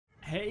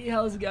Hey,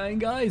 how's it going,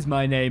 guys?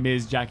 My name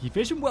is Jackie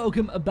Fish and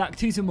welcome back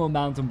to some more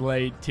Mount &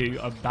 Blade to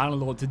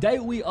Bannerlord. Today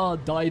we are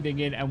diving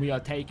in and we are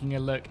taking a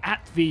look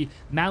at the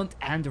Mount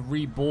 &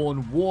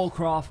 Reborn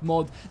Warcraft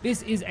mod.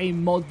 This is a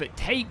mod that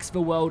takes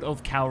the world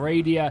of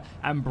Calradia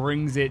and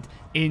brings it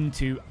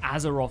into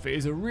Azeroth. It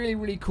is a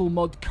really cool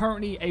mod,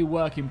 currently a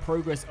work in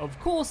progress of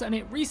course, and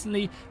it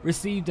recently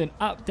received an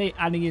update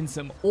adding in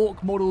some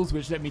orc models,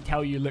 which let me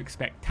tell you look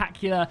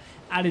spectacular,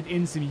 added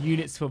in some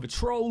units for the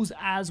trolls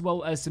as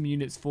well as some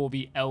units for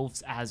the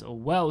elves as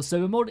well. So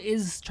the mod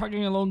is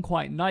chugging along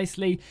quite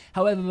nicely.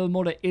 However, the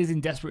modder is in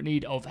desperate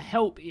need of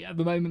help. At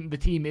the moment the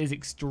team is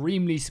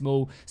extremely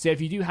small, so if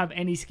you do have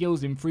any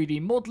skills in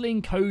 3D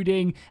modeling,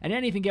 coding and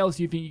anything else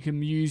you think you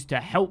can use to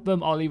help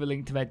them, I'll leave a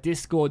link to their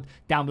Discord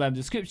down below in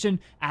the description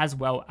as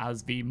well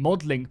as the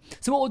mod link.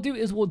 So what we'll do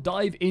is we'll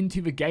dive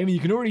into the game, and you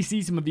can already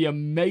see some of the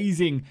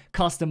amazing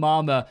custom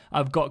armor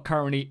I've got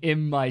currently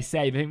in my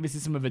save. I think this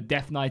is some of the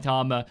Death Knight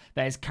armor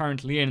that is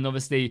currently in, and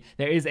obviously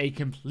there is a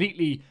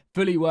completely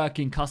fully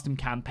working custom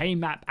campaign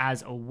map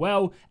as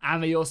well,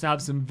 and they also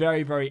have some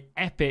very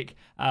epic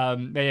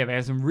they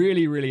have some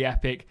really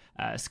epic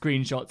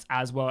screenshots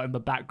as well in the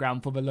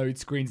background for the load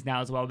screens now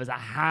as well. There's a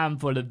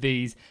handful of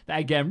these that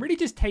again really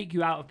just take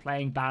you out of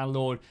playing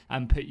Bannerlord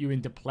and put you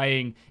into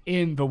playing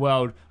in the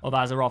world of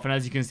Azeroth. And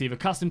as you can see, the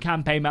custom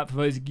campaign map, for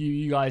those of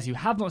you guys who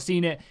have not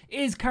seen it,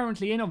 is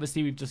currently in.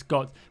 Obviously we've just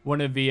got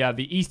one of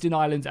the eastern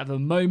islands at the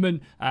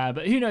moment,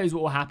 but who knows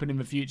what will happen in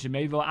the future.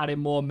 Maybe they'll add in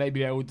more,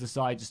 maybe they will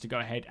decide just to go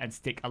ahead and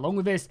stick along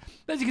with this.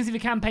 But as you can see, the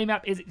campaign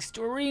map is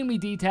extremely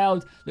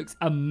detailed, looks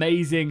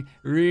amazing,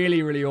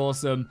 really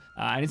awesome,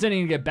 and it's only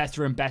going to get better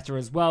and better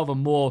as well the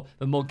more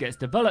the mod gets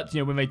developed.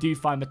 You know, when they do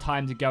find the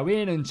time to go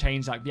in and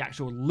change like the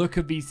actual look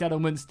of these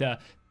settlements to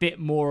fit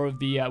more of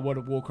the World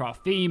of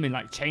Warcraft theme and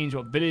like change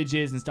what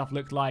villages and stuff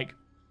look like,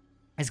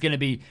 it's going to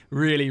be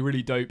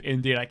really dope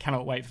indeed. I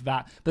cannot wait for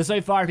that. But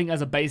so far, I think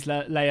as a base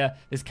layer,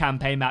 this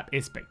campaign map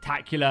is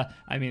spectacular.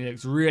 I mean, it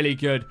looks really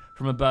good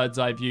from a bird's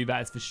eye view,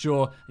 that is for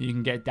sure. And you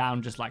can get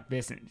down just like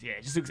this, and yeah,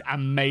 it just looks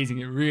amazing.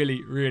 It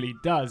really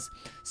does.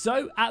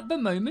 So at the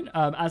moment,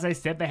 as I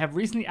said, they have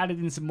recently added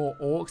in some more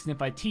orcs, and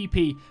if I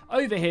TP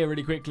over here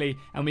really quickly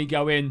and we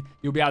go in,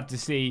 you'll be able to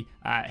see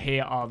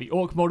here are the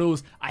orc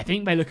models. I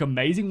think they look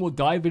amazing. We'll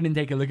dive in and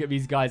take a look at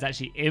these guys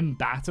actually in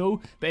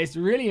battle, but it's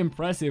really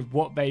impressive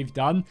what they've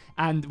done.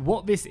 And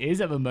what this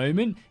is at the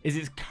moment is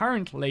it's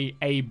currently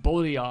a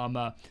body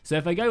armor. So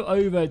if I go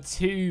over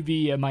to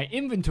the my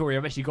inventory,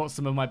 I've actually got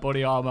some of my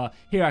body armor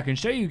here. I can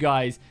show you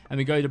guys, and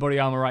we go to body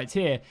armor right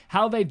here,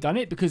 how they've done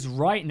it, because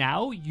right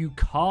now you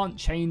can't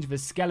change the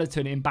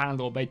skeleton in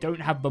Bannerlord. They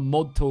don't have the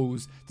mod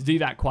tools to do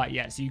that quite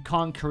yet, so you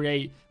can't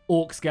create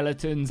orc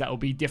skeletons that will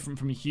be different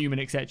from a human,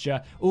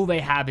 etc. All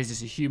they have is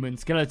just a human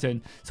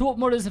skeleton. So what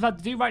modders have had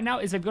to do right now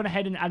is they've gone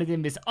ahead and added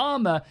in this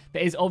armor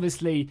that is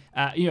obviously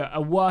you know,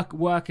 a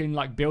working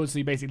like build. So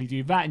you basically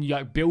do that and you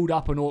like build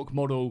up an orc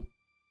model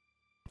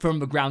from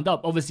the ground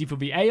up. Obviously for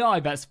the AI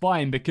that's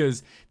fine,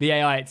 because the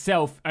AI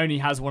itself only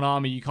has one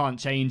armor, you can't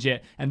change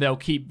it, and they'll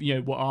keep, you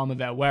know, what armor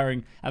they're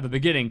wearing at the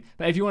beginning.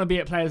 But if you want to be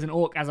a player as an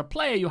orc as a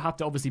player, you'll have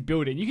to obviously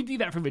build it. You can do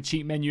that from the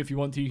cheat menu if you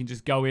want to. You can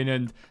just go in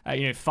and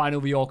you know, find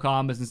all the orc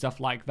armors and stuff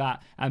like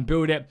that and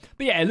build it.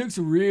 But yeah, it looks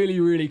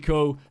really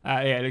cool.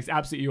 Yeah, it looks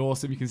absolutely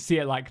awesome. You can see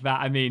it like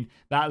that. I mean,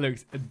 that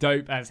looks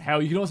dope as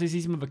hell. You can also see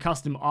some of the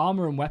custom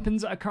armor and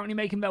weapons that are currently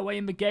making their way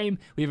in the game.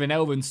 We have an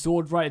elven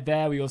sword right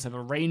there. We also have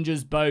a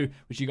ranger's bow,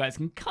 which you guys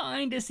can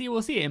kind of see.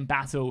 We'll see it in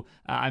battle,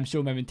 I'm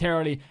sure,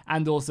 momentarily,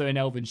 and also an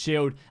elven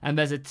shield. And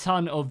there's a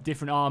ton of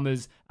different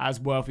armors as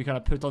well. If we kind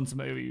of put on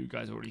some, you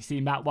guys already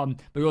seen that one,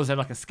 but we also have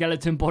like a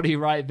skeleton body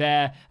right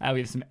there. We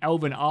have some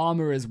elven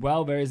armor as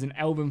well. There is an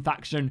elven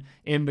faction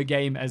in the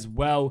game as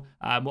well.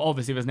 Well,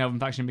 obviously there's an elven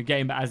faction in the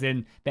game, but as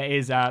in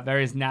there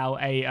is now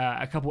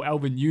a couple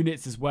elven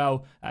units as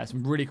well.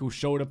 Some really cool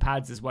shoulder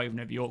pads as well, even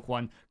though the orc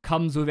one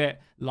comes with it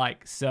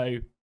like so.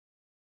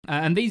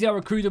 And these are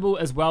recruitable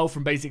as well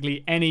from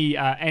basically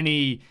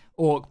any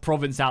orc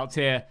province out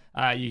here.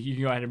 You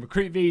can go ahead and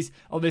recruit these.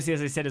 Obviously,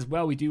 as I said as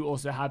well, we do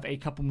also have a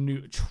couple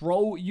new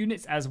troll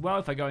units as well.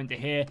 If I go into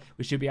here,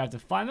 we should be able to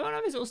find them. Oh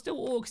no, there's still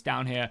orcs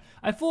down here.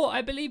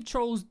 I believe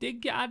trolls did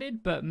get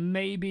added, but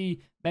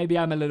maybe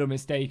I'm a little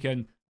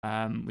mistaken.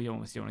 We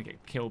obviously want to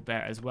get killed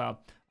there as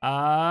well.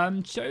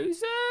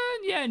 Chosen?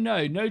 Yeah,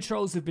 no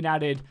trolls have been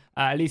added,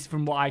 at least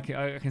from what I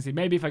can see.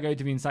 Maybe if I go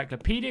to the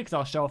encyclopedia, because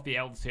I'll show off the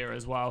elves here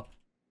as well.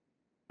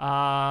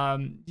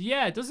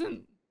 Yeah, it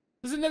doesn't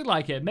look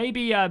like it.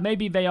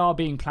 Maybe they are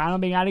being planned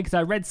on being added, because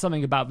I read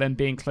something about them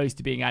being close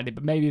to being added,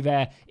 but maybe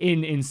they're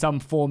in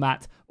some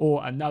format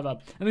or another.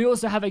 And we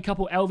also have a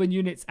couple elven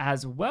units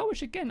as well,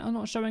 which again are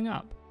not showing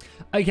up.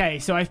 Okay,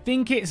 so I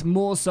think it's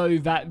more so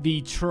that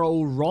the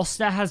troll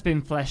roster has been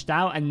fleshed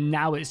out, and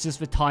now it's just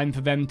the time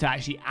for them to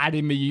actually add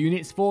in the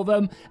units for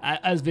them,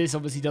 as this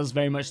obviously does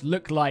very much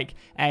look like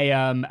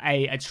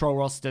a troll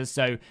roster.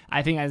 So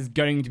I think that's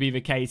going to be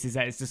the case, is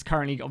that it's just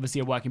currently obviously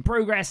a work in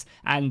progress,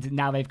 and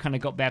now they've kind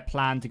of got their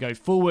plan to go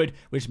forward,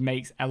 which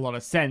makes a lot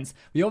of sense.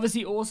 We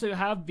obviously also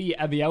have the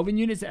elven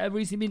units that have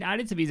recently been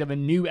added. So these are the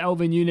new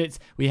elven units.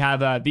 We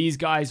have these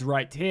guys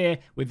right here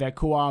with their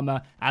cool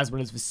armor, as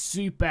well as the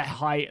super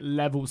high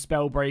level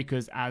spell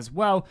breakers as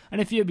well,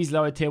 and a few of these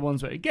lower tier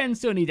ones, but again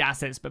still need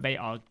assets, but they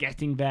are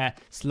getting there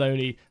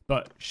slowly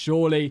but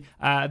surely.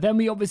 Then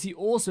we obviously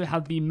also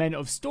have the Men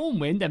of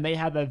Stormwind, and they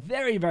have a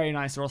very, very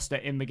nice roster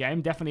in the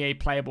game. Definitely a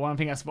playable one. I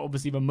think that's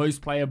obviously the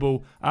most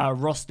playable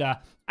roster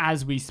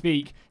as we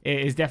speak.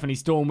 It is definitely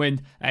Stormwind.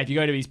 If you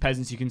go to these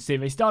peasants, you can see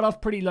they start off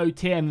pretty low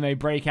tier, and then they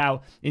break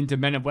out into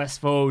Men of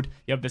Westfold.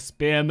 You have the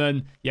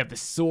Spearmen, you have the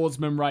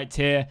Swordsman right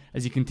here.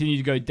 As you continue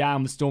to go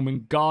down, the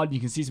Stormwind Guard, you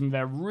can see some of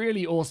their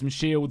really awesome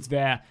shields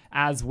there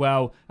as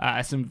well.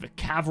 Some of the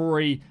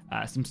cavalry,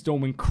 some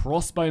Stormwind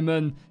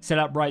Crossbowmen set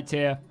up right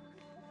here.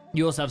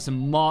 You also have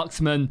some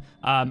marksmen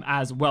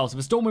as well. So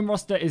the Stormwind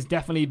roster is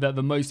definitely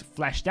the most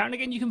fleshed out. And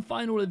again, you can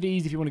find all of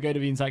these if you want to go to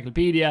the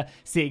encyclopedia,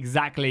 see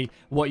exactly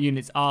what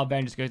units are there,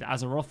 and just go to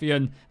Azerothian,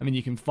 and then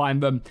you can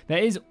find them. There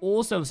is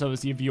also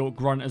obviously the Orc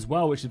Grunt as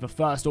well, which is the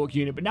first Orc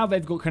unit. But now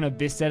they've got kind of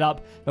this set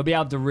up, they'll be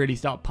able to really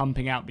start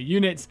pumping out the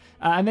units.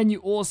 And then you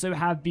also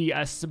have the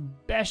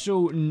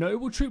special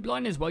noble troop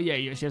line as well. Yeah,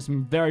 you actually have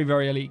some very,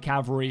 very elite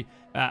cavalry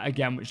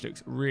again, which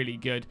looks really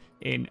good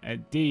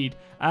indeed.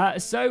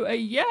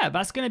 Yeah,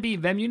 that's going to be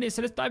them units.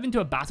 So let's dive into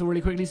a battle really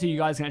quickly so you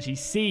guys can actually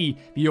see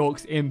the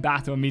orcs in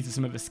battle, and these are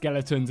some of the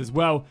skeletons as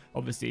well.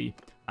 Obviously,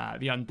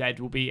 the undead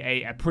will be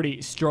a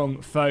pretty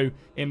strong foe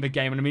in the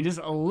game. And I mean,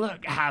 just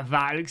look at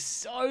that. It looks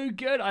so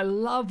good. I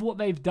love what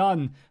they've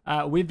done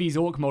with these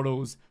orc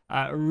models.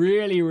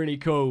 Really, really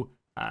cool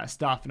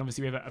stuff. And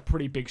obviously, we have a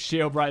pretty big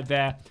shield right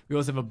there. We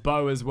also have a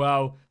bow as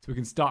well, so we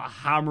can start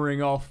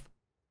hammering off.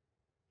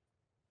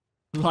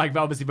 Like,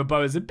 obviously the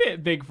bow is a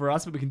bit big for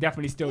us, but we can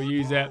definitely still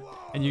use it.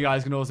 And you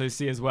guys can also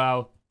see as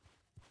well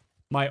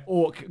my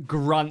orc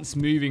grunts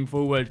moving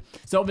forward.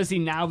 So obviously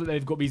now that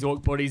they've got these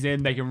orc bodies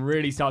in, they can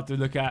really start to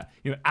look at,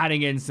 you know,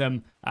 adding in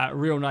some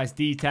real nice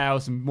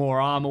details, some more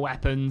armor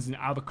weapons and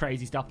other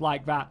crazy stuff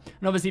like that.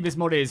 And obviously this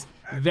mod is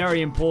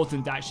very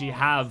important to actually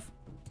have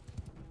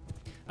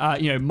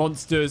you know,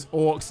 monsters,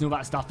 orcs and all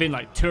that stuff in,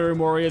 like Turin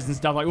warriors and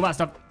stuff. Like all that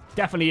stuff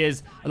definitely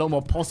is a lot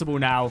more possible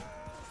now,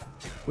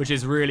 which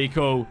is really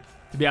cool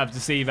to be able to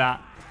see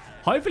that.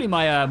 Hopefully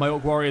my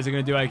Orc Warriors are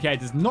going to do okay. It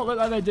does not look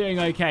like they're doing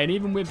okay. And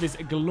even with this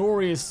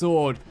glorious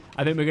sword,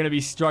 I think we're going to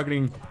be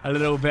struggling a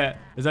little bit.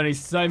 There's only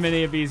so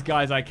many of these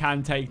guys I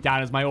can take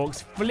down as my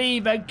Orcs flee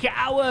the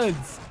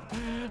cowards.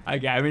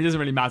 Okay, I mean, it doesn't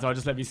really matter. I'll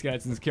just let these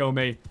skeletons kill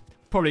me.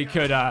 Probably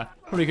could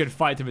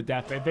fight to the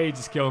death, but if they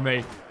just kill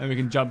me, then we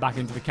can jump back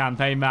into the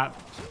campaign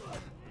map.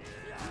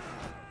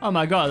 Oh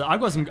my god,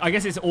 I've got some, I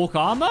guess it's orc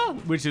armor,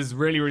 which is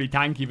really, really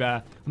tanky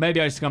there. Maybe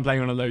I just come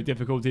playing on a low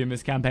difficulty in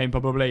this campaign,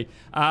 probably.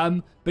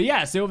 But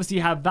yeah, so obviously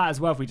you have that as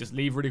well. If we just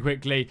leave really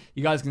quickly,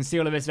 you guys can see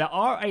all of this. There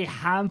are a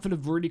handful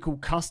of really cool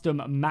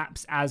custom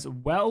maps as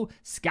well,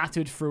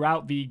 scattered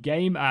throughout the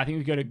game. I think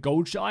we go to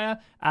Goldshire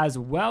as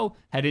well,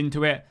 head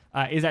into it.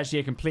 Is actually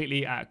a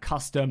completely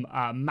custom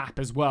map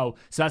as well.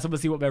 So that's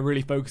obviously what they're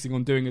really focusing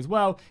on doing as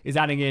well, is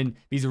adding in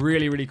these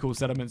really, really cool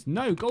settlements.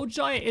 No,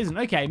 Goldshire isn't.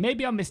 Okay,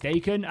 maybe I'm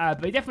mistaken,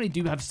 but they definitely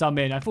do have some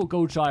in. I thought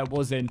Goldshire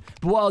was in.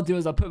 But what I'll do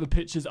is I'll put the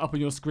pictures up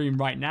on your screen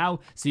right now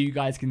so you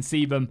guys can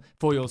see them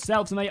for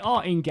yourselves. And they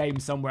are in-game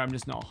somewhere. I'm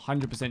just not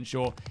 100%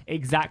 sure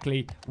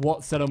exactly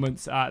what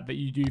settlements that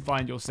you do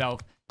find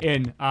yourself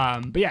in.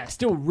 But yeah,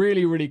 still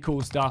really, really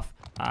cool stuff.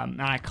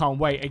 And I can't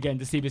wait again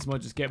to see this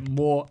mod just get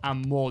more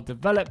and more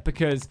developed,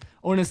 because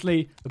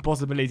honestly the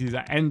possibilities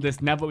are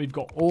endless now that we've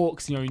got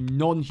orcs, you know,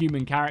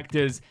 non-human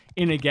characters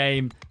in a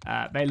game.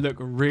 They look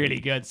really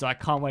good, so I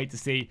can't wait to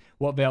see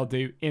what they'll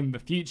do in the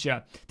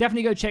future.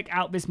 Definitely go check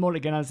out this mod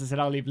again. As I said,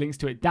 I'll leave links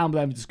to it down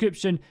below in the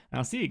description, and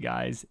I'll see you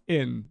guys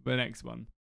in the next one.